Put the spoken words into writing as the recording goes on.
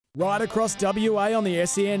Right across WA on the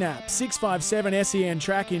SEN app, 657 SEN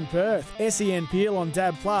Track in Perth, SEN Peel on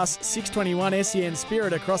DAB+, 621 SEN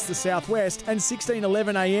Spirit across the southwest, and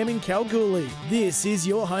 1611 AM in Kalgoorlie. This is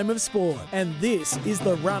your home of sport, and this is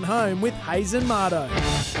The Run Home with Hayes and Mardo.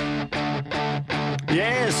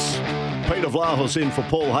 Yes, Peter Vlahos in for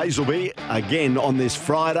Paul Hazelby again on this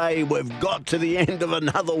Friday. We've got to the end of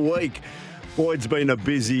another week. Boy, it's been a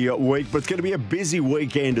busy week, but it's going to be a busy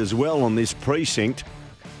weekend as well on this precinct.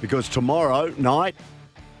 Because tomorrow night,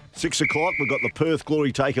 6 o'clock, we've got the Perth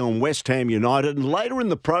Glory taking on West Ham United. And later in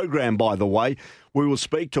the program, by the way, we will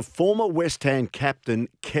speak to former West Ham captain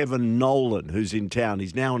Kevin Nolan, who's in town.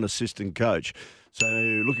 He's now an assistant coach. So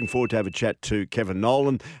looking forward to have a chat to Kevin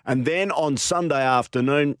Nolan. And then on Sunday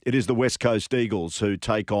afternoon, it is the West Coast Eagles who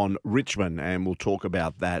take on Richmond, and we'll talk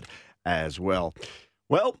about that as well.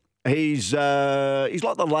 Well, he's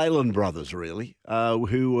like the Leyland brothers, really,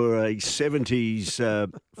 who were a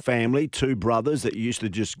 70s family, two brothers that used to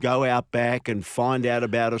just go out back and find out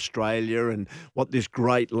about Australia and what this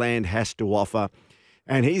great land has to offer.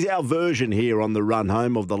 And he's our version here on the Run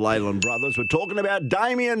Home of the Leyland brothers. We're talking about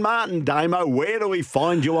Damien Martin. Damo, where do we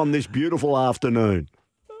find you on this beautiful afternoon?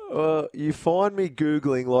 You find me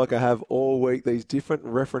Googling like I have all week these different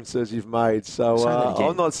references you've made. So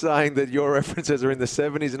I'm not saying that your references are in the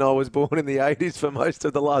 70s and I was born in the 80s for most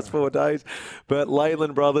of the last 4 days. But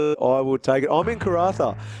Leyland Brothers, I will take it. I'm in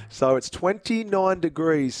Karratha. So it's 29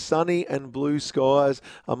 degrees, sunny and blue skies.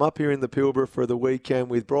 I'm up here in the Pilbara for the weekend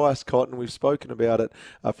with Bryce Cotton. We've spoken about it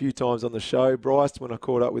a few times on the show. Bryce, when I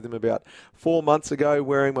caught up with him about 4 months ago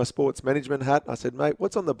wearing my sports management hat, I said, mate,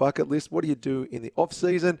 what's on the bucket list? What do you do in the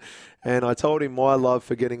off-season? And I told him my love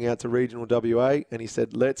for getting out to regional WA, and he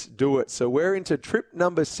said, let's do it. So we're into trip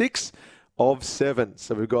number 6 of 7.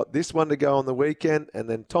 So we've got this one to go on the weekend, and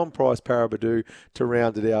then Tom Price Parabadoo to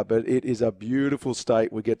round it out. But it is a beautiful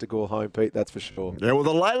state we get to call home, Pete, that's for sure. Yeah, well,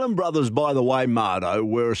 the Leyland brothers, by the way, Mardo,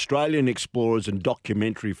 were Australian explorers and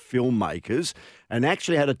documentary filmmakers, and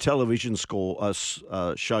actually had a television show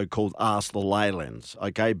called Ask the Leylands,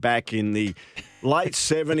 okay, back in the late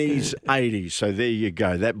 70s, 80s. So there you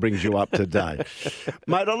go. That brings you up to date.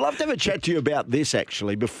 Mate, I'd love to have a chat to you about this,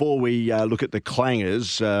 actually, before we look at the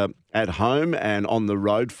Clangers at home and on the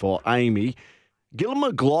road for AAMI. Gillon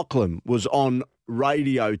McLachlan was on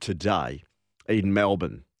radio today in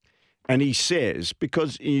Melbourne, and he says,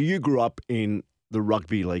 because you grew up in the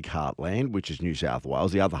rugby league heartland, which is New South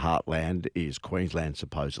Wales. The other heartland is Queensland,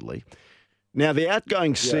 supposedly. Now, the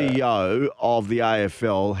outgoing CEO of the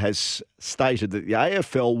AFL has stated that the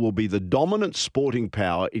AFL will be the dominant sporting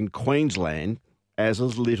power in Queensland as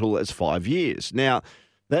little as 5 years. Now,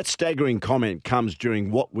 that staggering comment comes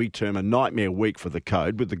during what we term a nightmare week for the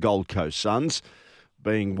code, with the Gold Coast Suns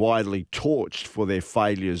being widely torched for their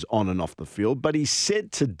failures on and off the field. But he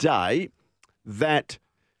said today that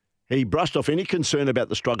he brushed off any concern about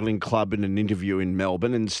the struggling club in an interview in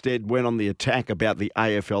Melbourne and instead went on the attack about the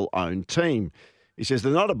AFL-owned team. He says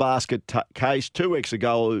they're not a basket case. 2 weeks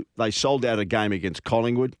ago, they sold out a game against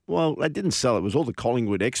Collingwood. Well, they didn't sell it. It was all the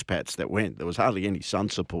Collingwood expats that went. There was hardly any Sun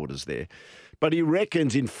supporters there. But he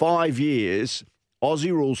reckons in 5 years,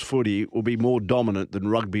 Aussie rules footy will be more dominant than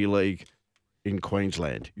rugby league in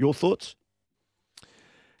Queensland. Your thoughts?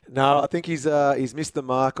 No, I think he's missed the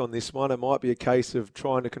mark on this one. It might be a case of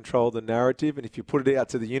trying to control the narrative, and if you put it out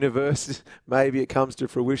to the universe, maybe it comes to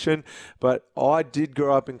fruition. But I did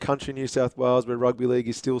grow up in country New South Wales where rugby league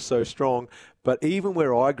is still so strong. But even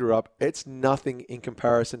where I grew up, it's nothing in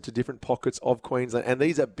comparison to different pockets of Queensland. And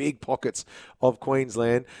these are big pockets of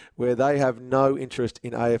Queensland where they have no interest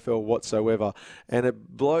in AFL whatsoever. And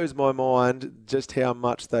it blows my mind just how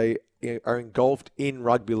much they are engulfed in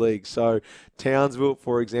rugby league. So Townsville,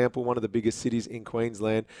 for example, one of the biggest cities in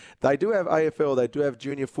Queensland, they do have AFL, they do have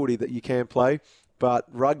junior footy that you can play, but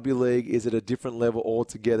rugby league is at a different level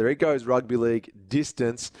altogether. It goes rugby league,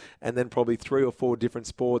 distance, and then probably 3 or 4 different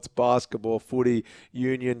sports, basketball, footy,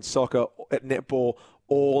 union, soccer, netball,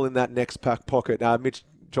 all in that next pocket. Mitch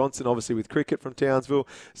Johnson, obviously, with cricket from Townsville.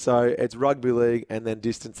 So it's rugby league and then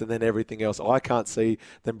distance and then everything else. I can't see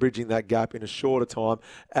them bridging that gap in a shorter time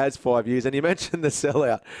as 5 years. And you mentioned the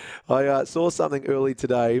sellout. I saw something early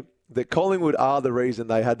today that Collingwood are the reason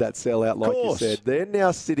they had that sellout, like you said. They're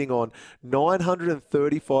now sitting on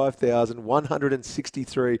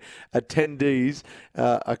 935,163 attendees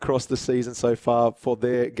across the season so far for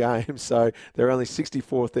their games. So they're only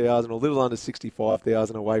 64,000 or a little under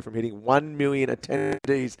 65,000 away from hitting 1 million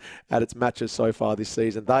attendees at its matches so far this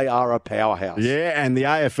season. They are a powerhouse. Yeah, and the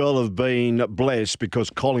AFL have been blessed because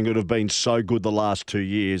Collingwood have been so good the last 2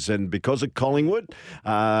 years. And because of Collingwood,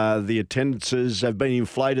 the attendances have been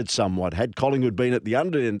inflated somewhat. Had Collingwood been at the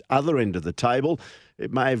other end of the table,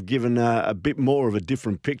 it may have given a bit more of a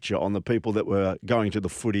different picture on the people that were going to the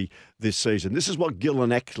footy this season. This is what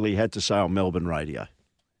Gillen actually had to say on Melbourne radio.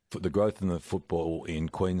 The growth in the football in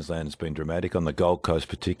Queensland has been dramatic, on the Gold Coast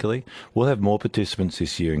particularly. We'll have more participants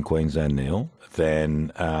this year in Queensland, Neil, than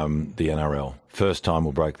the NRL. First time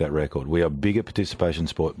we'll break that record. We are bigger participation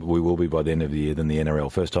sport, we will be by the end of the year, than the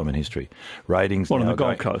NRL. First time in history. Ratings on now the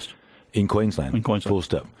Gold Coast? In Queensland. Full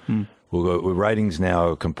stop. Ratings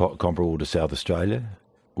now comparable to South Australia.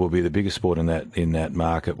 Will be the biggest sport in that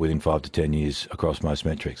market within 5 to 10 years across most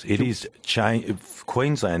metrics. It is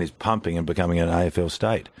Queensland is pumping and becoming an AFL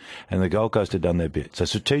state, and the Gold Coast have done their bit. So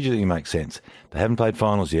strategically, it makes sense. They haven't played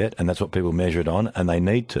finals yet, and that's what people measure it on, and they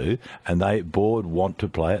need to, and they board want to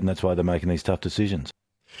play it, and that's why they're making these tough decisions.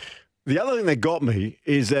 The other thing that got me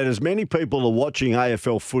is that as many people are watching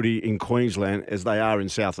AFL footy in Queensland as they are in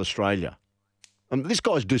South Australia. This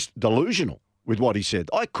guy's just delusional with what he said.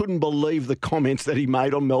 I couldn't believe the comments that he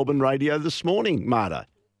made on Melbourne radio this morning, Marta.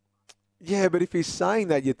 Yeah, but if he's saying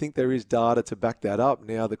that, you'd think there is data to back that up.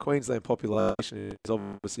 Now, the Queensland population is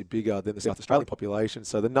obviously bigger than the South Australian population,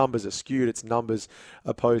 so the numbers are skewed. It's numbers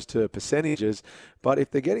opposed to percentages. But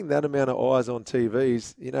if they're getting that amount of eyes on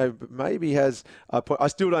TVs, maybe he has a point. I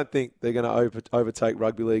still don't think they're going to overtake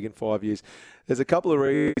rugby league in 5 years. There's a couple of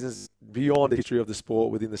reasons beyond the history of the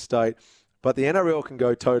sport within the state. But the NRL can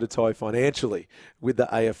go toe-to-toe financially with the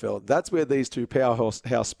AFL. That's where these two powerhouse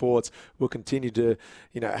sports will continue to,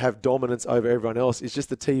 have dominance over everyone else. It's just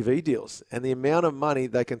the TV deals and the amount of money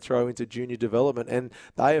they can throw into junior development. And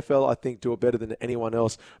the AFL, I think, do it better than anyone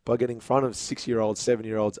else by getting in front of 6-year-olds,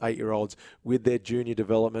 7-year-olds, 8-year-olds with their junior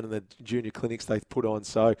development and the junior clinics they put on.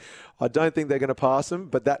 So I don't think they're going to pass them.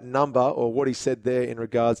 But that number, or what he said there in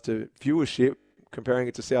regards to viewership, comparing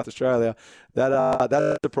it to South Australia,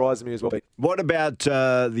 that surprised me as well. What about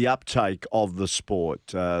the uptake of the sport?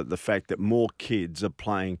 The fact that more kids are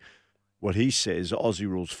playing what he says Aussie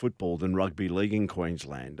rules football than rugby league in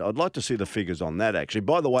Queensland. I'd like to see the figures on that, actually.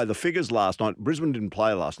 By the way, the figures last night, Brisbane didn't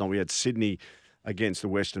play last night. We had Sydney against the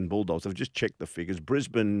Western Bulldogs. I've just checked the figures.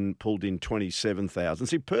 Brisbane pulled in 27,000.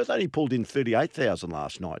 See, Perth only pulled in 38,000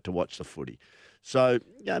 last night to watch the footy. So,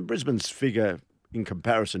 Brisbane's figure in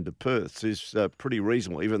comparison to Perth's is pretty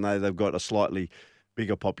reasonable, even though they've got a slightly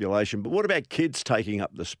bigger population. But what about kids taking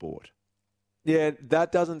up the sport? Yeah,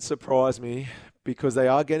 that doesn't surprise me because they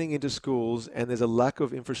are getting into schools and there's a lack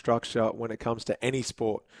of infrastructure when it comes to any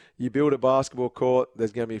sport. You build a basketball court,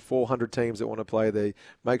 there's going to be 400 teams that want to play there.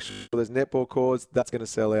 Make sure there's netball courts, that's going to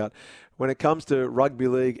sell out. When it comes to rugby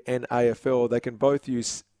league and AFL, they can both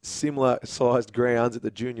use similar sized grounds at the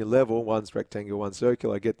junior level. One's rectangular, one's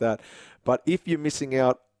circular, I get that. But if you're missing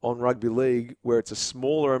out on rugby league where it's a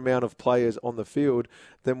smaller amount of players on the field,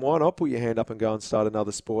 then why not put your hand up and go and start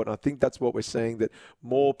another sport? And I think that's what we're seeing, that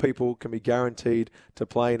more people can be guaranteed to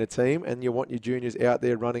play in a team, and you want your juniors out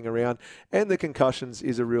there running around. And the concussions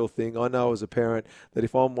is a real thing. I know as a parent that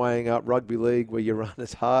if I'm weighing up rugby league where you run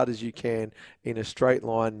as hard as you can in a straight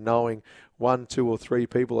line, knowing 1, 2 or 3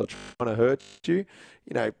 people are trying to hurt you,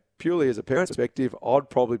 purely as a parent's perspective, I'd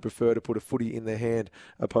probably prefer to put a footy in their hand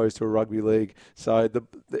opposed to a rugby league. So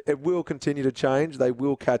it will continue to change. They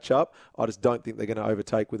will catch up. I just don't think they're going to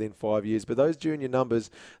overtake within 5 years. But those junior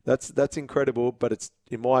numbers, that's incredible, but it's,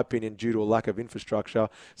 in my opinion, due to a lack of infrastructure.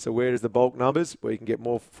 So where is the bulk numbers? Where you can get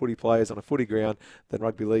more footy players on a footy ground than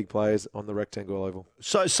rugby league players on the rectangle oval.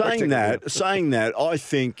 So saying that, I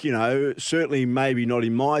think, certainly maybe not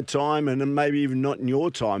in my time and maybe even not in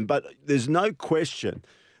your time, but there's no question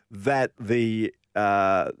that the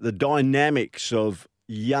dynamics of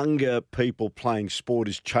younger people playing sport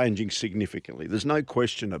is changing significantly. There's no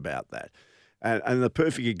question about that. And the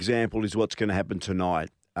perfect example is what's going to happen tonight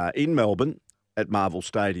in Melbourne at Marvel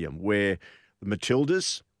Stadium, where the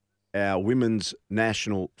Matildas, our women's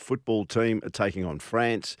national football team, are taking on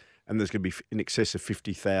France, and there's going to be in excess of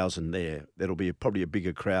 50,000 there. That'll be probably a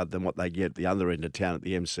bigger crowd than what they get at the other end of town at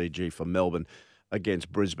the MCG for Melbourne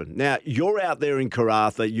against Brisbane. Now, you're out there in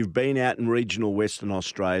Karratha. You've been out in regional Western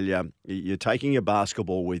Australia. You're taking your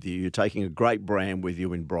basketball with you. You're taking a great brand with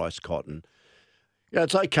you in Bryce Cotton.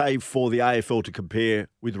 It's okay for the AFL to compare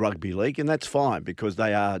with rugby league, and that's fine because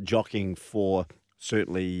they are jockeying for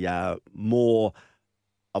certainly more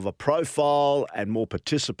of a profile and more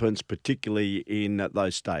participants, particularly in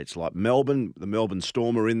those states like Melbourne. The Melbourne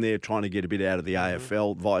Storm are in there trying to get a bit out of the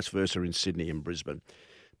AFL, vice versa in Sydney and Brisbane.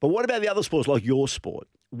 But what about the other sports like your sport?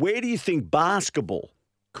 Where do you think basketball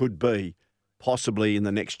could be possibly in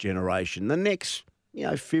the next generation, the next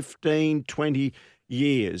 15, 20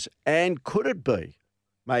 years? And could it be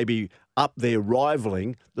maybe up there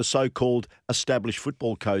rivaling the so-called established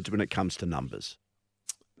football codes when it comes to numbers?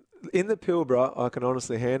 In the Pilbara, I can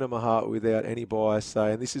honestly hand on my heart without any bias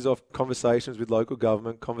say, and this is off conversations with local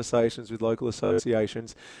government, conversations with local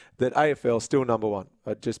associations, that AFL is still number one.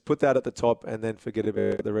 I'd just put that at the top and then forget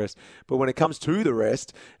about the rest. But when it comes to the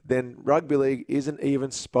rest, then rugby league isn't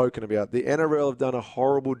even spoken about. The NRL have done a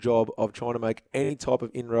horrible job of trying to make any type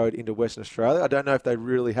of inroad into Western Australia. I don't know if they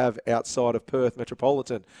really have outside of Perth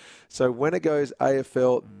Metropolitan. So when it goes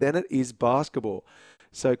AFL, then it is basketball.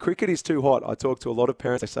 So cricket is too hot. I talk to a lot of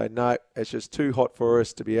parents. They say, no, it's just too hot for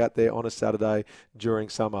us to be out there on a Saturday during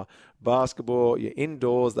summer. Basketball, you're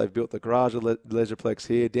indoors. They've built the Garage Leisureplex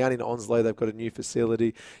here. Down in Onslow, they've got a new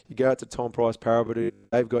facility. You go out to Tom Price Parabadu,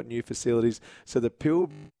 they've got new facilities. So the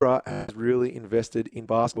Pilbara has really invested in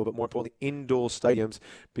basketball, but more importantly, indoor stadiums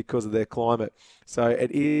because of their climate. So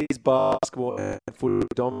it is basketball and football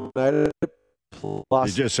dominated. Plus,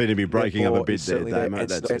 you just seem to be breaking up a bit there, Damo.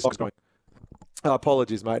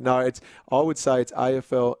 Apologies, mate. No, I would say it's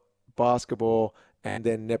AFL, basketball, and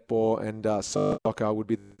then netball and soccer would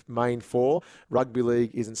be the main four. Rugby league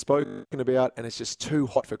isn't spoken about, and it's just too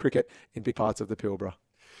hot for cricket in big parts of the Pilbara.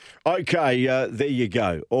 Okay, there you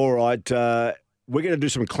go. All right, we're going to do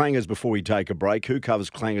some clangers before we take a break. Who covers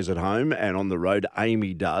clangers at home and on the road?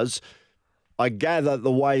 AAMI does. I gather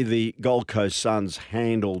the way the Gold Coast Suns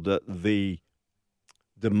handled the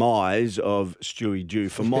demise of Stewie Dew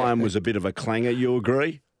for mine was a bit of a clanger. You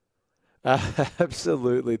agree?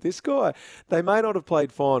 Absolutely. This guy, they may not have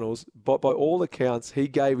played finals, but by all accounts, he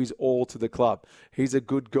gave his all to the club. He's a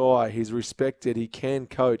good guy. He's respected. He can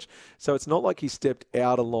coach. So it's not like he stepped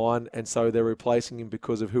out of line and so they're replacing him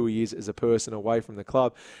because of who he is as a person away from the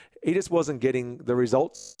club. He just wasn't getting the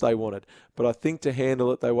results they wanted. But I think to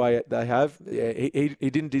handle it the way they have, he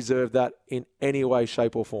didn't deserve that in any way,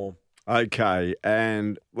 shape or form. Okay,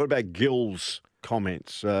 and what about Gill's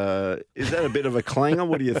comments? Is that a bit of a clanger?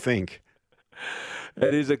 What do you think?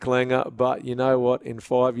 It is a clanger, but you know what? In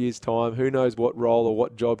 5 years' time, who knows what role or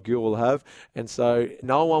what job Gill will have. And so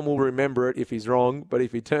no one will remember it if he's wrong, but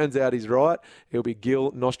if he turns out he's right, he'll be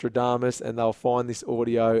Gill Nostradamus and they'll find this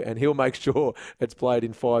audio and he'll make sure it's played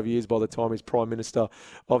in 5 years by the time he's Prime Minister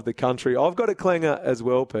of the country. I've got a clanger as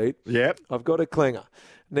well, Pete. Yep. I've got a clanger.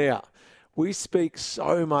 Now, we speak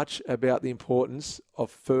so much about the importance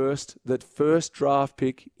of that first draft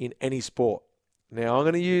pick in any sport. Now, I'm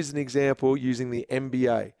going to use an example using the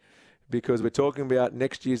NBA because we're talking about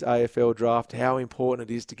next year's AFL draft, how important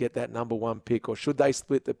it is to get that number one pick, or should they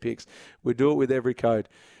split the picks? We do it with every code.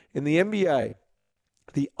 In the NBA,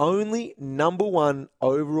 the only number one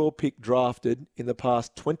overall pick drafted in the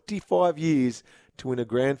past 25 years to win a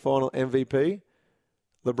grand final MVP,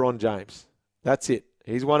 LeBron James. That's it.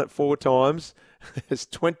 He's won it 4 times. It's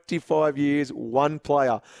 25 years, one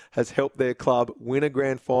player has helped their club win a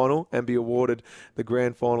grand final and be awarded the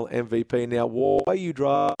grand final MVP. Now, why are you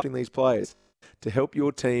drafting these players? To help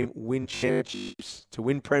your team win championships, to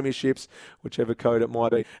win premierships, whichever code it might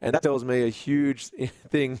be. And that tells me a huge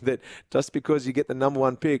thing that just because you get the number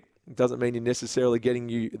one pick doesn't mean you're necessarily getting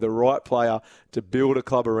you the right player to build a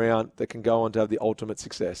club around that can go on to have the ultimate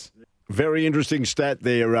success. Very interesting stat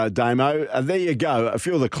there, Damo. There you go. A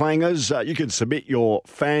few of the clangers. You can submit your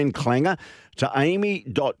fan clanger to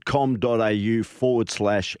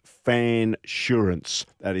aami.com.au/fansurance.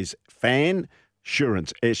 That is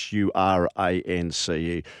fansurance,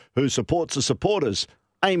 SURANCE. Who supports the supporters?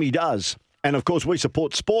 AAMI does. And, of course, we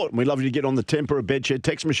support sport, and we'd love you to get on the Tempera Bedshed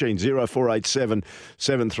text machine, 0487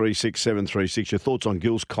 736 736. Your thoughts on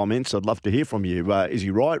Gill's comments? I'd love to hear from you. Is he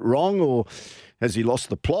right, wrong, or has he lost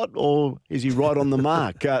the plot, or is he right on the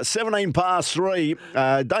mark? 17 past 3.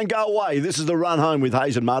 Don't go away. This is the Run Home with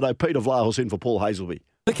Hayes and Mardo. Peter Vlahos in for Paul Hazelby.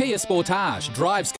 The Kia Sportage drives